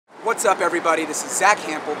What's up, everybody? This is Zack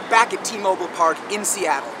Hample back at T-Mobile Park in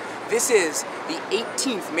Seattle. This is the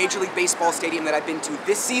 18th Major League Baseball stadium that I've been to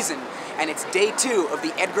this season, and it's day 2 of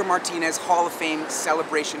the Edgar Martínez Hall of Fame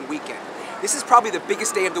celebration weekend. This is probably the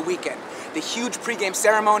biggest day of the weekend. The huge pregame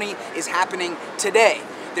ceremony is happening today.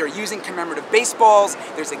 They're using commemorative baseballs,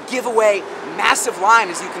 there's a giveaway, massive line,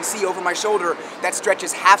 as you can see over my shoulder, that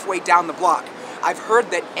stretches halfway down the block. I've heard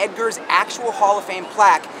that Edgar's actual Hall of Fame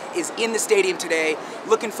plaque is in the stadium today.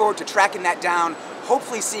 Looking forward to tracking that down,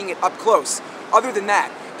 hopefully seeing it up close. Other than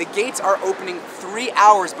that, the gates are opening 3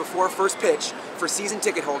 hours before first pitch for season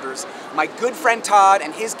ticket holders. My good friend Todd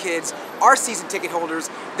and his kids are season ticket holders.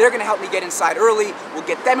 They're gonna help me get inside early. We'll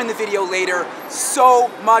get them in the video later. So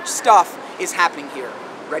much stuff is happening here.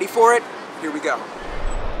 Ready for it? Here we go.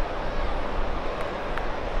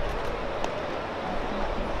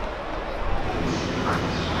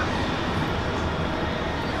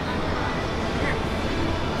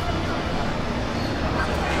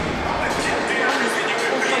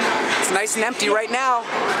 It's nice and empty right now.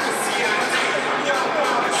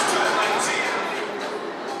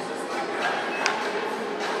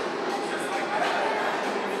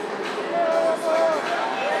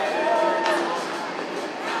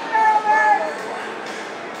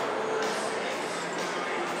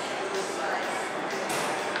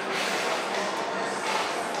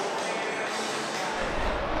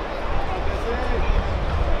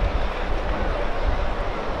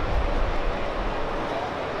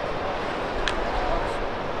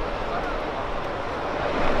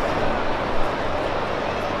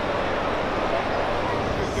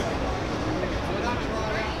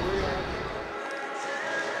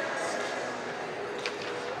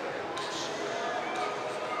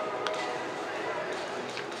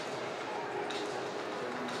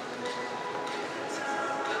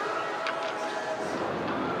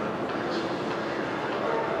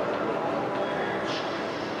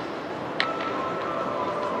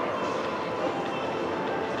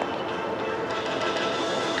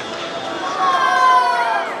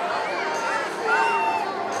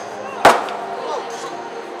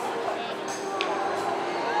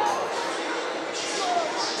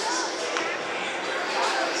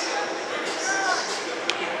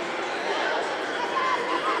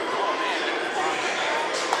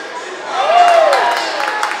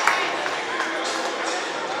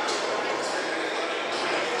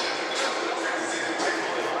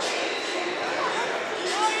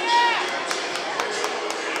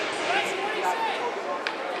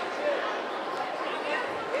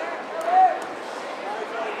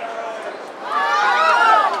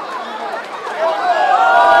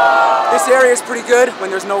 This area is pretty good when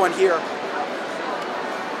there's no one here.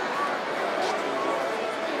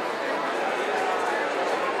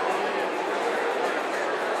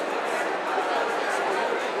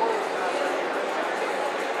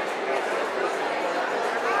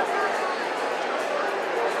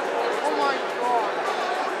 Oh my God.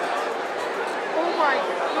 Oh my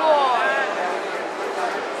God.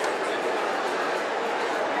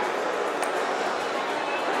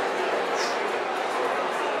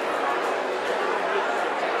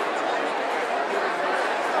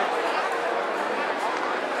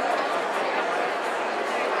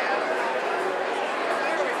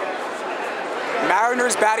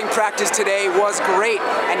 Mariners batting practice today was great,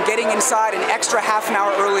 and getting inside an extra half an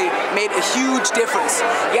hour early made a huge difference.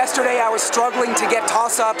 Yesterday I was struggling to get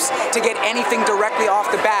toss-ups, to get anything directly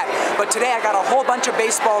off the bat, but today I got a whole bunch of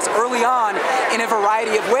baseballs early on in a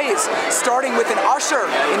variety of ways, starting with an usher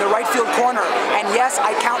in the right field corner. And yes,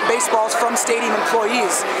 I count baseballs from stadium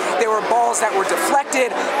employees. There were balls that were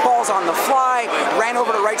deflected, balls on the fly, ran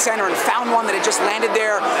over to right center and found one that had just landed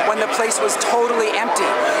there when the place was totally empty.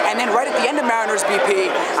 And then right at the end of Mariners BP,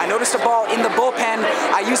 I noticed a ball in the bullpen.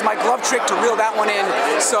 I used my glove trick to reel that one in.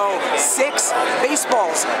 So 6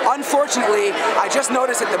 baseballs. Unfortunately, I just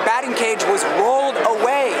noticed that the batting cage was rolled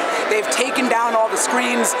away. They've taken down all the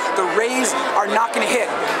screens. The Rays are not going to hit.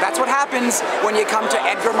 That's what happens when you come to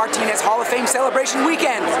Edgar Martínez Hall of Fame celebration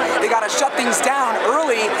weekend. They got to shut things down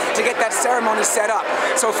early to get that ceremony set up.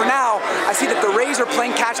 So for now, I see that the Rays are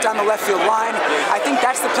playing catch down the left field line. I think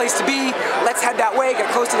that's the place to be. Let's head that way, get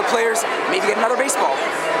close to the players, maybe get another baseball.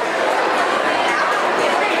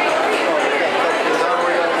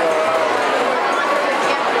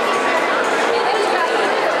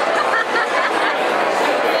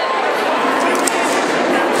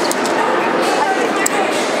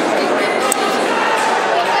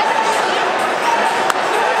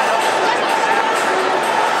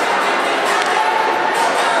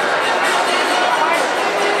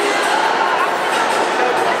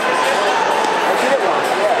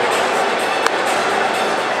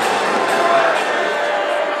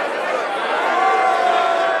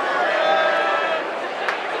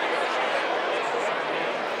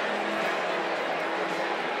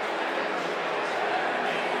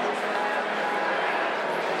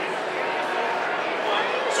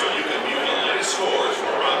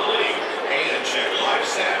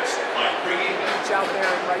 out there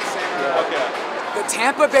in right center. Yeah. Okay. The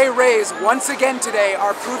Tampa Bay Rays, once again today,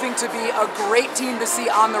 are proving to be a great team to see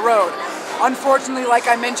on the road. Unfortunately, like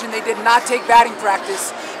I mentioned, they did not take batting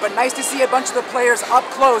practice, but nice to see a bunch of the players up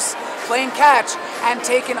close playing catch and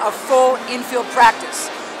taking a full infield practice.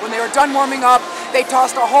 When they were done warming up, they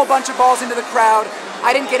tossed a whole bunch of balls into the crowd.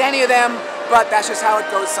 I didn't get any of them, but that's just how it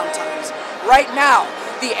goes sometimes. Right now,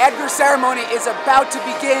 the Edgar ceremony is about to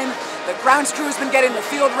begin. The grounds crew's been getting the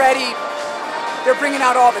field ready. They're bringing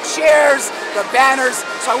out all the chairs, the banners,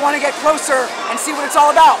 so I want to get closer and see what it's all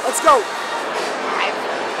about. Let's go.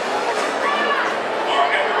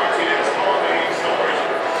 Edgar Martínez, Hall of Fame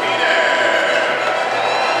celebration.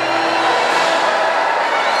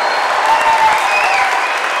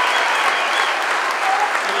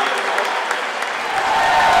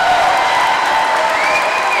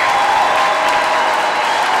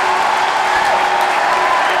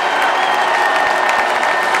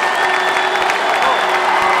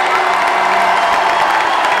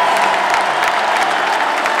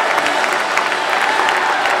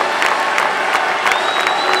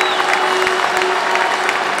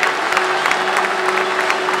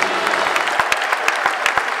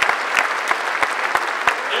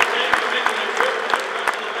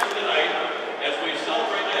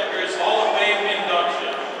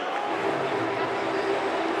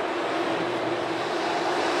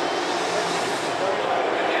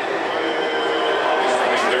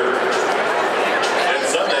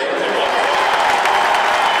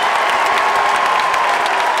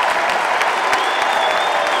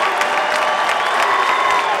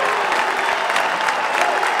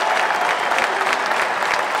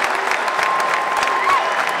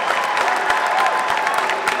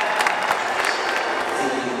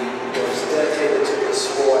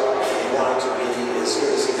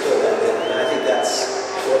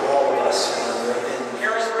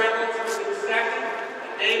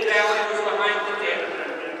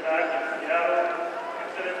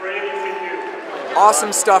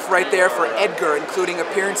 Awesome stuff right there for Edgar, including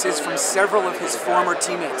appearances from several of his former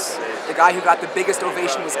teammates. The guy who got the biggest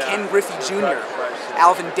ovation was Griffey Jr.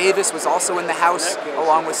 Alvin Davis was also in the house,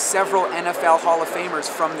 along with several NFL Hall of Famers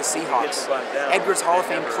from the Seahawks. Edgar's Hall of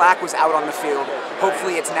Fame plaque was out on the field.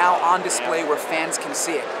 Hopefully it's now on display where fans can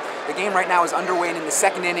see it. The game right now is underway and in the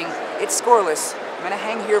second inning. It's scoreless. I'm going to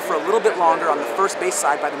hang here for a little bit longer on the first base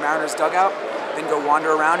side by the Mariners dugout, then go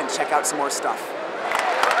wander around and check out some more stuff.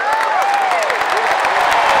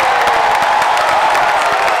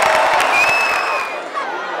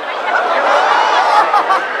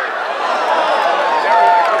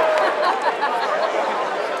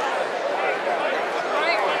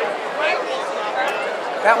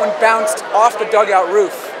 That one bounced off the dugout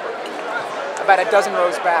roof about a dozen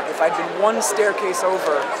rows back. If I'd been one staircase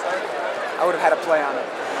over, I would have had a play on it.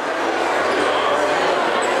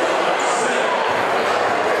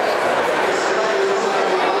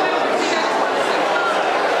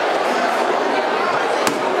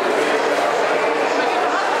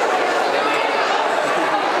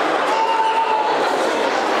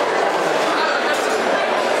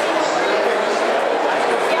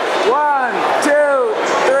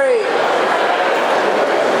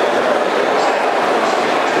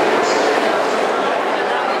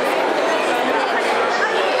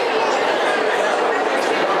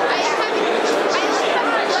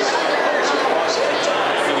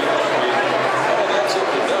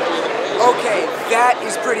 Okay, that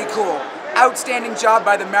is pretty cool. Outstanding job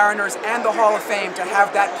by the Mariners and the Hall of Fame to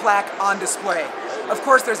have that plaque on display. Of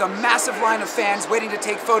course, there's a massive line of fans waiting to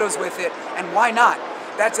take photos with it, and why not?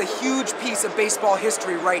 That's a huge piece of baseball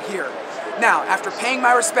history right here. Now, after paying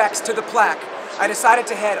my respects to the plaque, I decided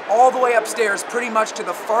to head all the way upstairs pretty much to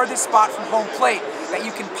the farthest spot from home plate that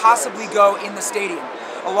you can possibly go in the stadium.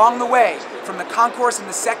 Along the way, from the concourse in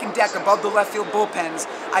the second deck above the left field bullpens,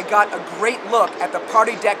 I got a great look at the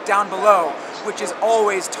party deck down below, which is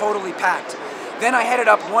always totally packed. Then I headed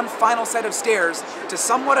up one final set of stairs to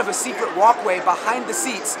somewhat of a secret walkway behind the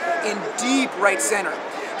seats in deep right center.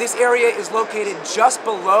 This area is located just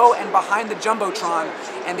below and behind the Jumbotron,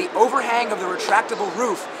 and the overhang of the retractable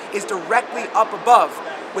roof is directly up above,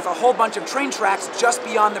 with a whole bunch of train tracks just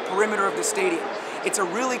beyond the perimeter of the stadium. It's a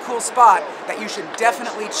really cool spot that you should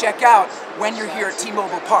definitely check out when you're here at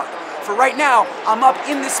T-Mobile Park. For right now, I'm up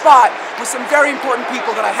in this spot with some very important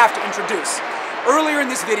people that I have to introduce. Earlier in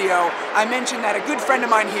this video, I mentioned that a good friend of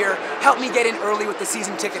mine here helped me get in early with the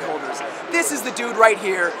season ticket holders. This is the dude right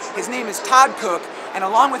here. His name is Todd Cook, and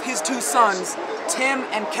along with his two sons, Tim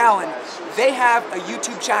and Callan, they have a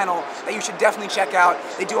YouTube channel that you should definitely check out.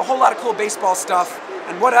 They do a whole lot of cool baseball stuff.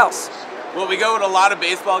 And what else? Well, we go to a lot of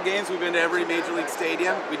baseball games. We've been to every major league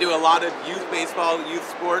stadium. We do a lot of youth baseball, youth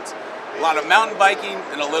sports, a lot of mountain biking,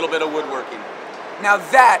 and a little bit of woodworking. Now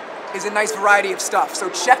that is a nice variety of stuff. So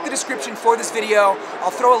check the description for this video. I'll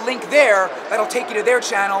throw a link there that'll take you to their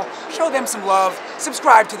channel. Show them some love,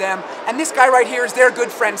 subscribe to them. And this guy right here is their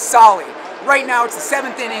good friend, Solly. Right now it's the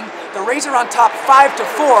 7th inning. The Rays are on top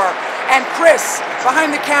 5-4. And Chris,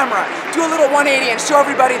 behind the camera, do a little 180 and show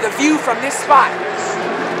everybody the view from this spot.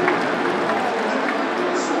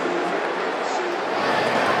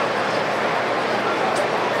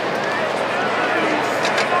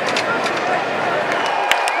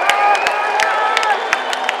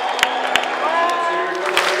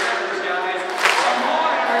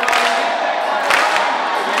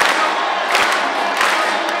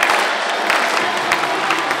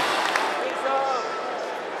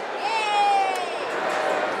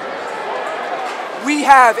 We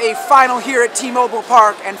have a final here at T-Mobile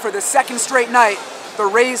Park, and for the second straight night, the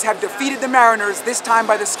Rays have defeated the Mariners, this time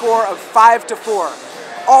by the score of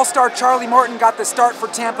 5-4. All-star Charlie Morton got the start for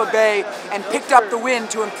Tampa Bay and picked up the win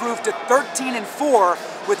to improve to 13-4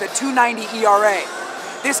 with a .290 ERA.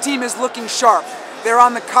 This team is looking sharp. They're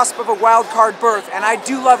on the cusp of a wild card berth, and I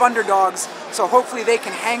do love underdogs, so hopefully they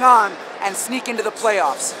can hang on and sneak into the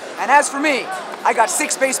playoffs. And as for me, I got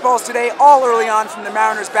 6 baseballs today, all early on from the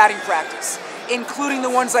Mariners batting practice, including the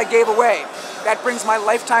ones I gave away. That brings my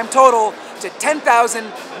lifetime total to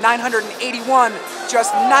 10,981,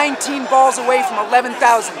 just 19 balls away from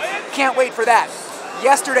 11,000. Can't wait for that.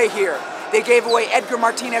 Yesterday here, they gave away Edgar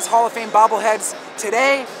Martínez Hall of Fame bobbleheads.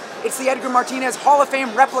 Today, it's the Edgar Martínez Hall of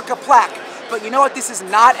Fame replica plaque. But you know what this is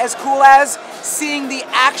not as cool as? Seeing the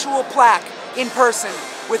actual plaque in person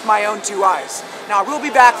with my own 2 eyes. Now, we'll be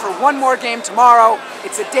back for one more game tomorrow.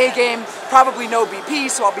 It's a day game, probably no BP,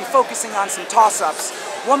 so I'll be focusing on some toss-ups.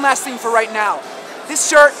 One last thing for right now. This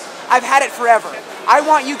shirt, I've had it forever. I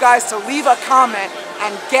want you guys to leave a comment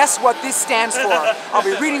and guess what this stands for. I'll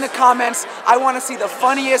be reading the comments. I want to see the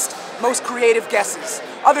funniest, most creative guesses.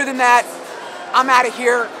 Other than that, I'm out of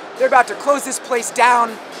here. They're about to close this place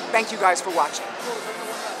down. Thank you guys for watching.